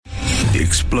The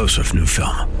explosive new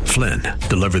film, Flynn,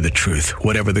 deliver the truth,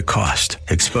 whatever the cost,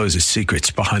 exposes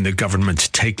secrets behind the government's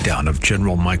takedown of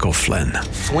General Michael Flynn.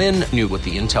 Flynn knew what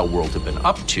the intel world had been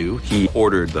up to. He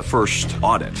ordered the first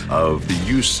audit of the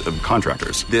use of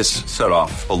contractors. This set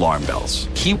off alarm bells.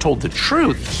 He told the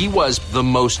truth. He was the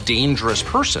most dangerous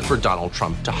person for Donald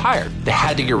Trump to hire. They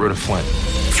had to get rid of Flynn.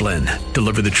 Flynn,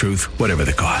 deliver the truth, whatever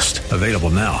the cost. Available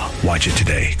now. Watch it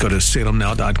today. Go to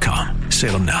salemnow.com.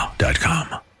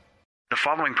 salemnow.com. The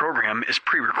following program is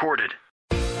pre-recorded.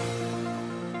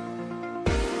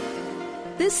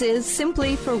 This is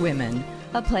Simply for Women,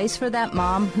 a place for that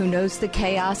mom who knows the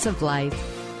chaos of life,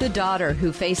 the daughter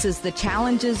who faces the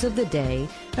challenges of the day,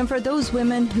 and for those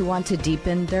women who want to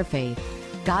deepen their faith.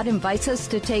 God invites us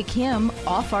to take Him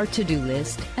off our to-do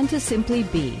list and to simply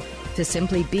be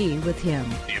with Him.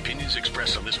 The opinions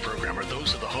expressed on this program are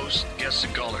those of the hosts, guests,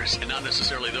 and callers, and not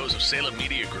necessarily those of Salem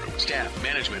Media Group, staff,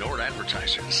 management, or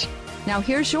advertisers. Now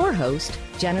here's your host,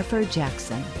 Jennifer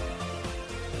Jackson.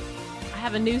 I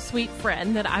have a new sweet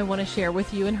friend that I want to share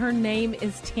with you, and her name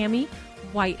is Tammy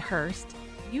Whitehurst.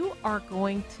 You are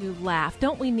going to laugh.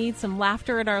 Don't we need some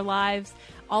laughter in our lives?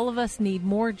 All of us need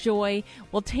more joy.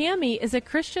 Well, Tammy is a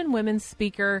Christian women's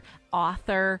speaker,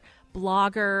 author,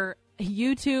 blogger,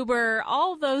 YouTuber,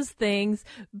 all those things.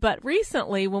 But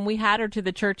recently, when we had her to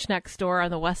the church next door on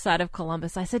the west side of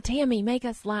Columbus, I said, Tammy, make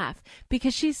us laugh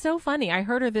because she's so funny. I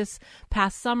heard her this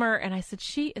past summer and I said,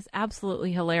 she is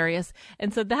absolutely hilarious.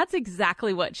 And so that's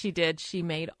exactly what she did. She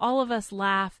made all of us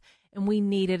laugh and we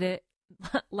needed it.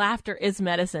 Laughter is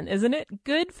medicine, isn't it?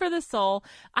 Good for the soul.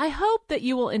 I hope that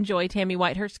you will enjoy Tammy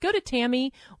Whitehurst. Go to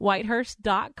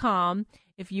TammyWhitehurst.com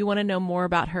if you want to know more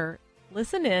about her.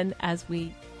 Listen in as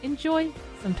we enjoy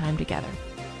some time together.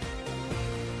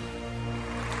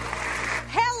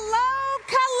 Hello,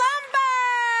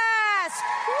 Columbus!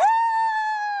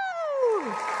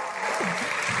 Woo!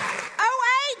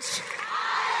 OH!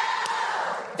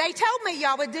 They told me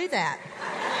y'all would do that.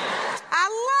 I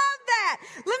love that.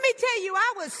 Let me tell you,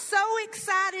 I was so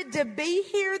excited to be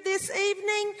here this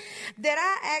evening that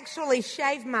I actually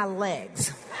shaved my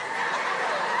legs.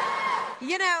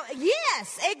 You know,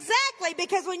 yes, exactly,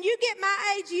 because when you get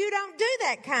my age, you don't do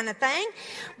that kind of thing.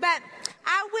 But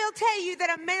I will tell you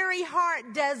that a merry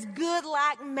heart does good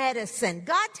like medicine.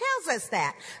 God tells us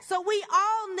that. So we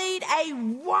all need a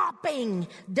whopping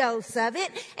dose of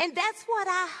it, and that's what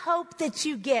I hope that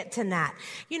you get tonight.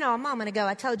 You know, a moment ago,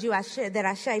 I told you that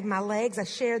I shaved my legs. I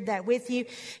shared that with you.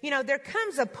 You know, there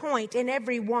comes a point in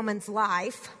every woman's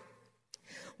life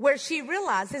where she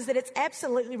realizes that it's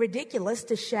absolutely ridiculous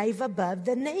to shave above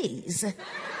the knees. No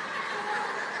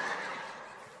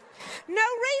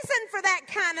reason for that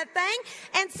kind of thing.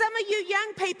 And some of you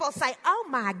young people say, oh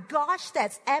my gosh,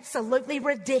 that's absolutely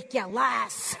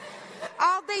ridiculous.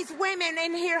 All these women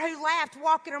in here who laughed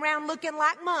walking around looking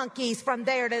like monkeys from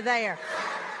there to there.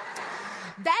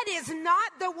 That is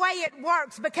not the way it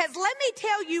works, because let me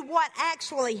tell you what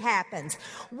actually happens.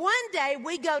 One day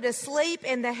we go to sleep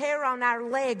and the hair on our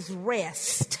legs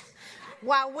rest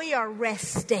while we are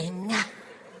resting.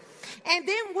 And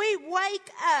then we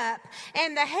wake up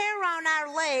and the hair on our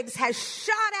legs has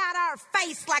shot out our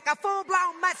face like a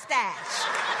full-blown mustache.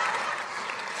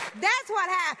 That's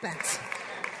what happens.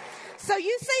 So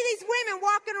you see these women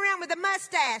walking around with a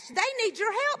mustache. They need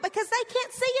your help because they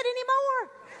can't see it anymore.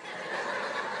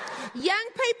 Young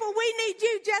people, we need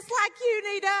you just like you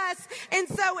need us. And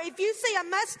so if you see a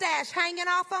mustache hanging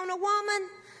off on a woman,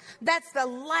 that's the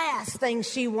last thing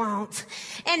she wants.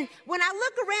 And when I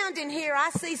look around in here,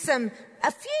 I see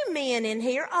a few men in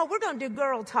here. Oh, we're going to do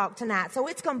girl talk tonight, so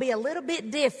it's going to be a little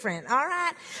bit different, all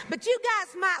right? But you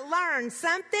guys might learn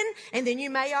something, and then you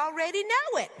may already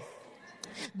know it.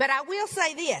 But I will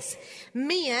say this,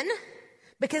 men,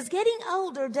 because getting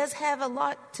older does have a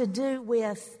lot to do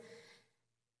with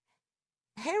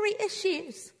hairy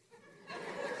issues.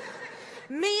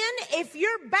 Men, if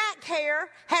your back hair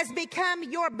has become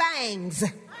your bangs,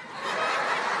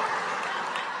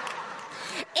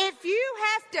 if you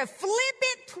have to flip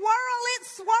it, twirl it,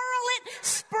 swirl it,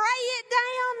 spray it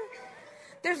down,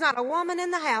 there's not a woman in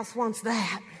the house wants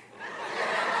that.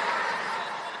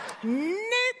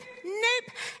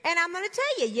 Nope. And I'm going to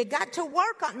tell you, you got to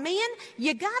work on, men,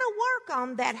 you got to work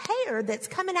on that hair that's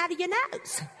coming out of your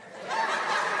nose.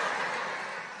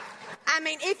 I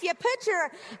mean, if you put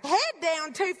your head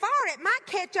down too far, it might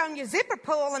catch on your zipper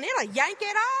pull and it'll yank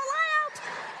it all out.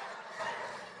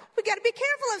 We got to be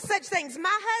careful of such things.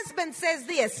 My husband says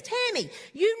this, Tammy,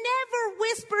 you never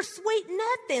whisper sweet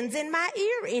nothings in my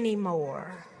ear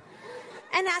anymore.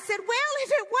 And I said, well,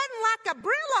 if it wasn't like a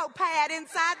Brillo pad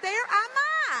inside there, I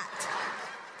might.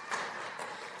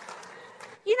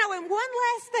 And one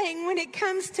last thing when it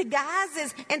comes to guys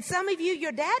is, and some of you,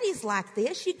 your daddy's like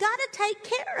this, you got to take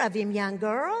care of him, young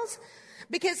girls,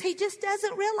 because he just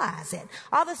doesn't realize it.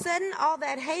 All of a sudden, all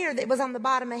that hair that was on the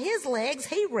bottom of his legs,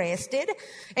 he rested,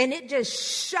 and it just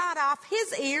shot off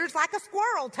his ears like a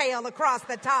squirrel tail across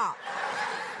the top.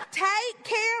 Take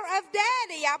care of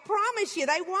daddy. I promise you,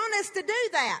 they want us to do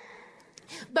that.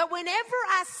 But whenever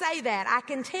I say that, I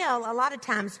can tell a lot of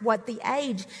times what the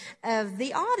age of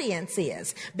the audience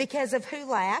is because of who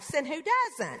laughs and who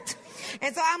doesn't.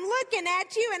 And so I'm looking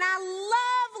at you, and I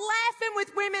love laughing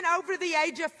with women over the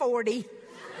age of 40.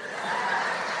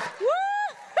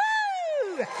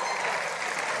 Woo-hoo!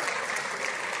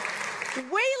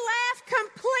 We laugh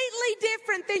completely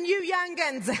different than you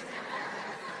young'uns.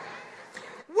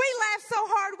 We laugh so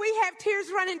hard we have tears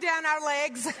running down our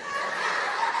legs.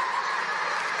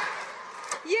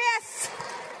 Yes.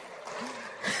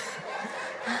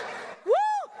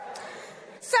 Woo!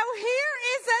 So here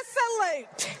is a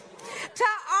salute to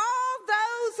all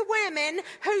those women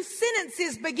whose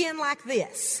sentences begin like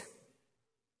this.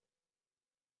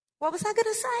 What was I going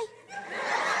to say?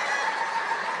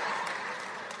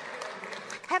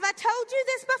 Have I told you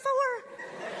this before?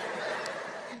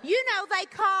 You know they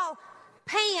call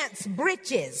pants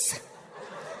britches.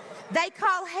 They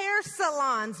call hair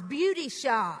salons beauty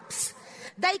shops.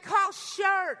 They call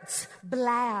shirts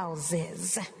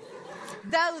blouses.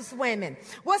 Those women.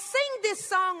 Well, sing this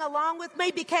song along with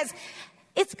me because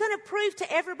it's going to prove to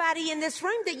everybody in this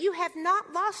room that you have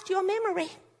not lost your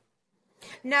memory.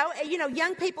 No,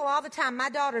 young people all the time, my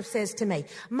daughter says to me,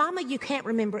 Mama, you can't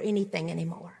remember anything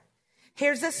anymore.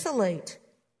 Here's a salute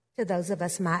to those of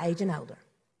us my age and older.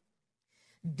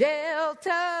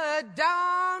 Delta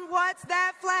Dawn, what's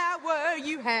that flower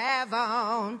you have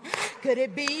on? Could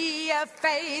it be a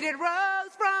faded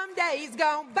rose from days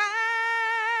gone by?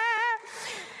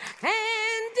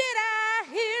 And did I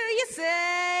hear you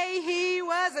say he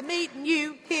was meeting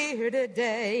you here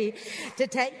today to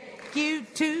take you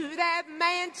to that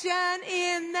mansion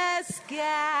in the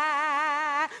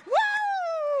sky?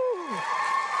 Woo!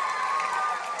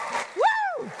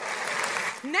 Woo!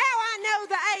 Now I know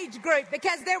the age group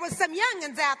because there was some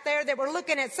young'uns out there that were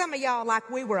looking at some of y'all like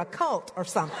we were a cult or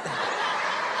something.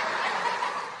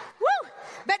 Woo!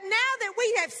 But now that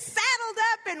we have saddled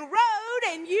up and rode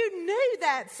and you knew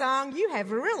that song, you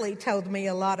have really told me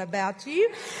a lot about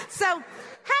you. So how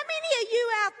many of you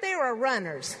out there are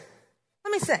runners?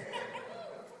 Let me see.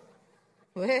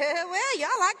 Well,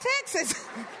 y'all like Texas.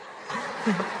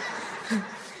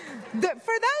 For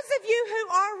those of you who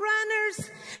are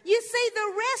runners, you see,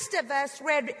 the rest of us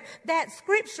read that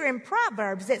scripture in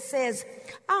Proverbs that says,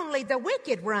 only the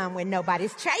wicked run when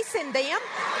nobody's chasing them.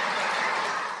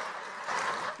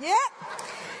 Yep.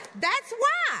 That's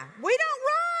why we don't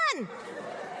run.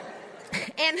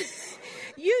 And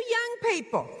you young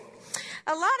people,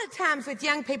 a lot of times with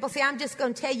young people, see, I'm just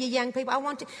going to tell you young people, I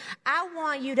want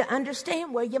you to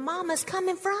understand where your mama's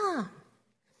coming from.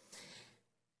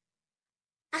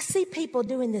 I see people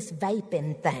doing this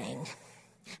vaping thing.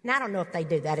 Now, I don't know if they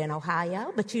do that in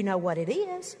Ohio, but you know what it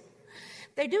is.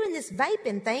 They're doing this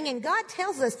vaping thing, and God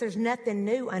tells us there's nothing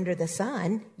new under the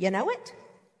sun. You know it?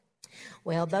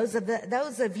 Well, those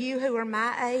of you who are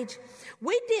my age,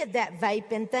 we did that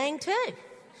vaping thing too.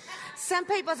 Some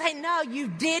people say, no, you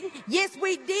didn't. Yes,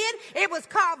 we did. It was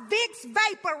called Vicks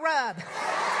Vapor Rub.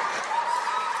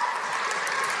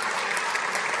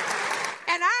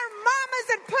 And our mamas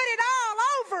had put it all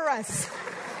over us.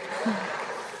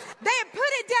 They had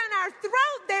put it down our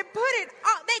throat. They'd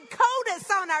coat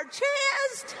us on our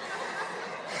chest.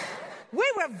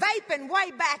 We were vaping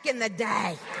way back in the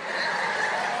day.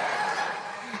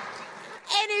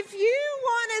 And if you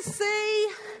want to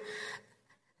see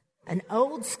an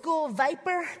old school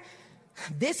vapor,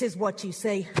 this is what you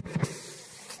see.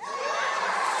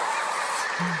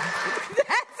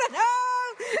 That's an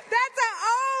old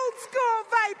school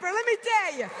vapor, let me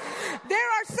tell you.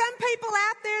 There are some people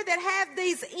out there that have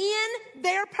these in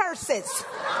their purses.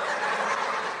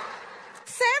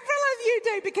 Several of you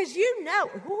do, because you know,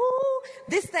 ooh,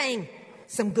 this thing,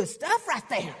 some good stuff right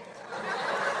there.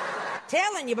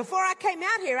 Telling you, before I came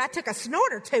out here, I took a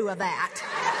snort or two of that.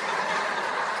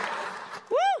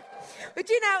 Woo! But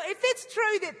you know, if it's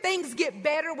true that things get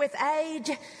better with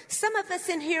age, some of us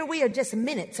in here, we are just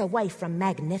minutes away from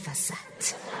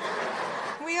magnificent.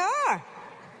 We are.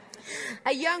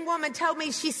 A young woman told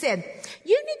me, she said,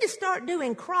 you need to start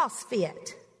doing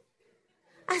CrossFit.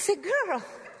 I said, girl,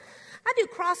 I do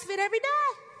CrossFit every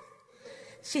day.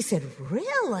 She said,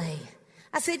 really?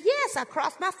 I said, yes, I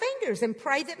cross my fingers and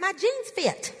pray that my jeans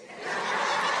fit.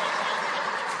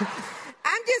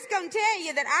 I'm just going to tell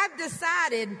you that I've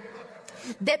decided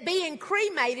that being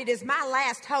cremated is my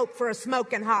last hope for a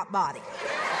smoking hot body.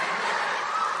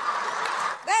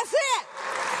 That's it.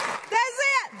 That's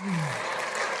it.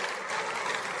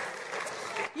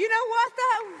 You know what,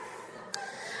 though?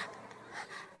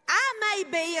 I may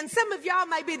be, and some of y'all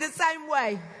may be the same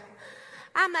way,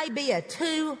 I may be a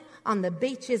 2 on the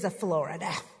beaches of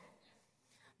Florida.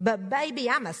 But baby,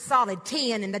 I'm a solid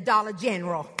 10 in the Dollar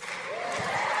General.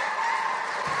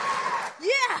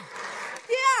 Yeah.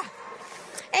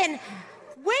 And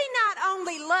we not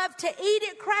only love to eat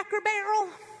at Cracker Barrel,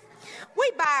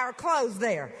 we buy our clothes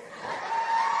there.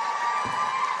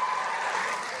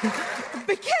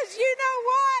 Because you know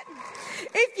what?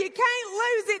 If you can't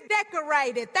lose it,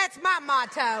 decorate it. That's my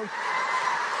motto.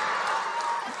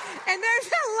 And there's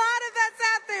a lot of us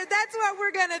out there. That's what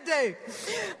we're going to do.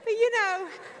 But you know,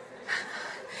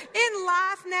 in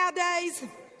life nowadays,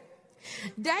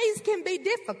 days can be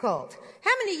difficult.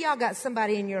 How many of y'all got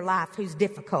somebody in your life who's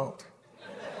difficult?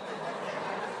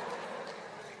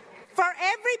 For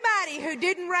everybody who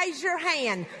didn't raise your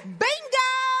hand, bingo!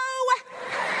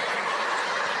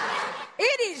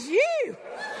 It is you.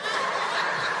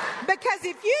 Because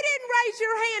if you didn't raise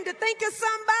your hand to think of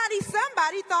somebody,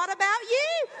 somebody thought about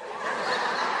you.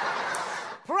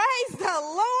 Praise the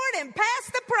Lord and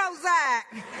pass the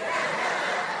Prozac.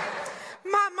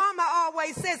 My mama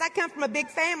always says, I come from a big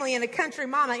family and a country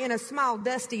mama in a small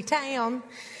dusty town.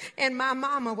 And my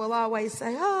mama will always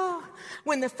say, oh,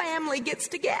 when the family gets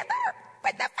together.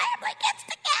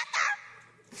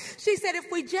 She said,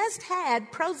 if we just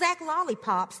had Prozac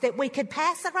lollipops that we could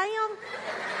pass around,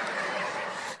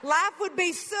 life would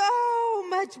be so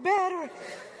much better.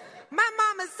 My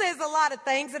mama says a lot of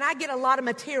things, and I get a lot of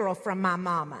material from my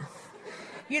mama.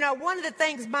 You know, one of the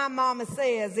things my mama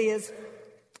says is,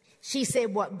 she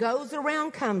said, what goes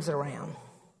around comes around.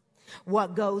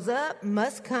 What goes up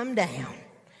must come down.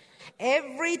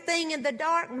 Everything in the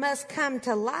dark must come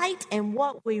to light, and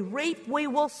what we reap, we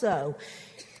will sow.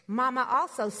 Mama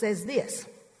also says this.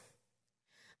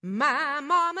 My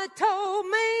mama told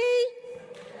me,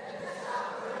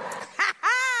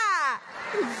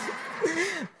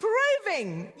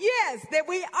 proving, yes, that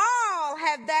we all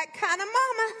have that kind of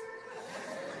mama.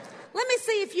 Let me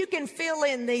see if you can fill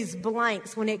in these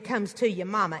blanks when it comes to your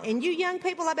mama. And you young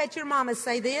people, I bet your mamas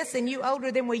say this, and you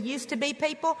older than we used to be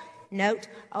people, note,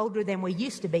 older than we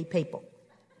used to be people.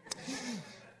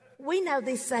 We know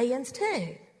these sayings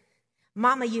too.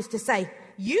 Mama used to say,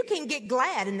 you can get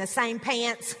glad in the same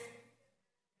pants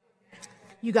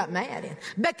you got mad in.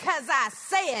 Because I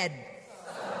said,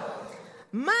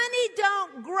 money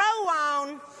don't grow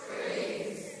on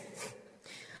trees.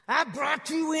 I brought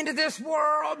you into this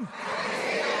world. Woo,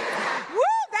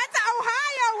 that's an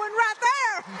Ohioan right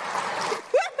there.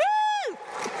 Woo-hoo!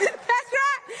 That's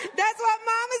right. That's what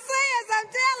Mama says, I'm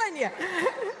telling you.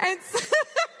 And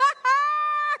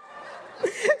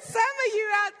some of you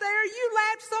out there, you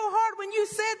laughed so hard when you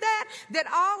said that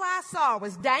all I saw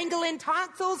was dangling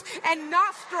tonsils and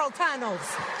nostril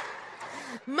tunnels.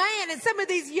 Man, and some of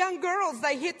these young girls,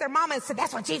 they hit their mama and said,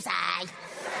 that's what you say.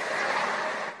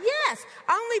 Yes,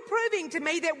 only proving to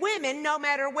me that women, no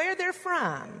matter where they're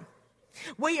from,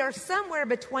 we are somewhere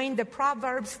between the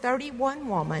Proverbs 31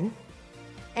 woman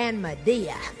and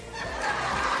Medea.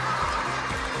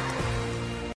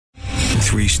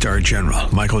 3-star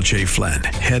General Michael J. Flynn,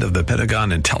 head of the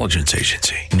Pentagon Intelligence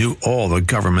Agency, knew all the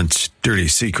government's dirty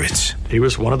secrets. He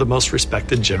was one of the most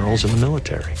respected generals in the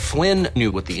military. Flynn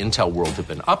knew what the intel world had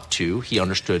been up to. He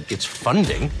understood its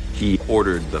funding. He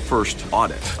ordered the first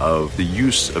audit of the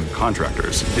use of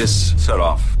contractors. This set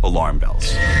off alarm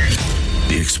bells.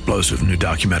 The explosive new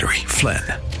documentary, Flynn,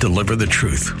 Deliver the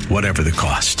Truth, Whatever the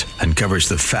Cost, uncovers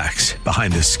the facts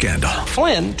behind this scandal.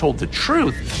 Flynn told the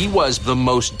truth. He was the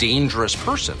most dangerous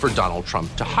person for Donald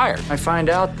Trump to hire. I find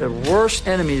out the worst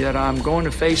enemy that I'm going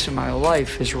to face in my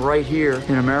life is right here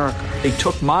in America. They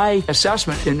took my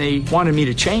assessment and they wanted me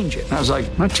to change it. And I was like,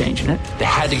 I'm not changing it. They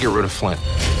had to get rid of Flynn.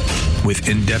 With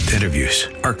in-depth interviews,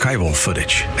 archival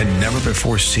footage, and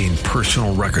never-before-seen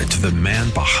personal records of the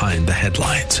man behind the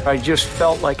headlines. I just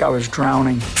felt like I was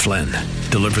drowning. Flynn,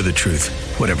 Deliver the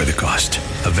Truth, Whatever the Cost.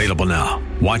 Available now.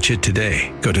 Watch it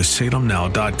today. Go to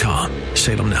salemnow.com.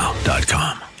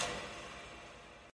 salemnow.com.